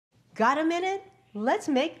Got a minute? Let's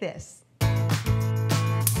make this.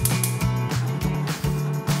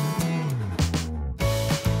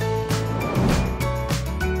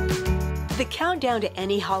 The countdown to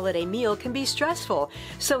any holiday meal can be stressful,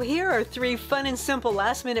 so here are 3 fun and simple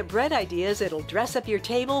last-minute bread ideas that'll dress up your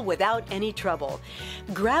table without any trouble.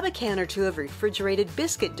 Grab a can or 2 of refrigerated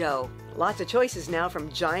biscuit dough. Lots of choices now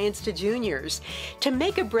from giants to juniors. To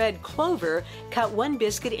make a bread Clover, cut 1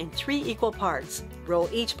 biscuit in 3 equal parts. Roll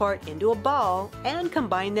each part into a ball and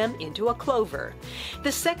combine them into a clover.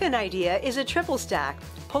 The second idea is a triple stack.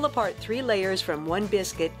 Pull apart 3 layers from 1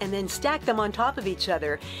 biscuit and then stack them on top of each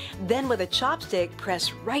other. Then with a chopstick,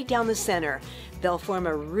 press right down the center. They'll form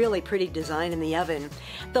a really pretty design in the oven.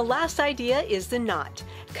 The last idea is the knot.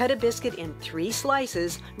 Cut a biscuit in 3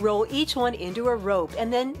 slices, roll each one into a rope,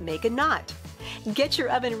 and then make a knot. Get your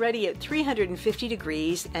oven ready at 350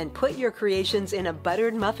 degrees and put your creations in a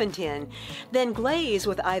buttered muffin tin. Then glaze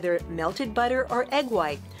with either melted butter or egg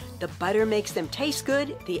white. The butter makes them taste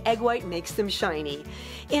good, the egg white makes them shiny.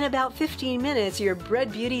 In about 15 minutes, your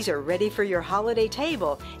bread beauties are ready for your holiday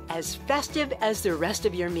table, as festive as the rest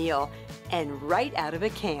of your meal, and right out of a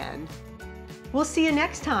can. We'll see you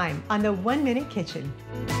next time on the 1 Minute Kitchen.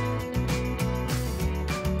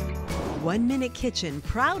 1 Minute Kitchen,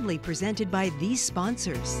 proudly presented by these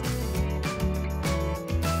sponsors.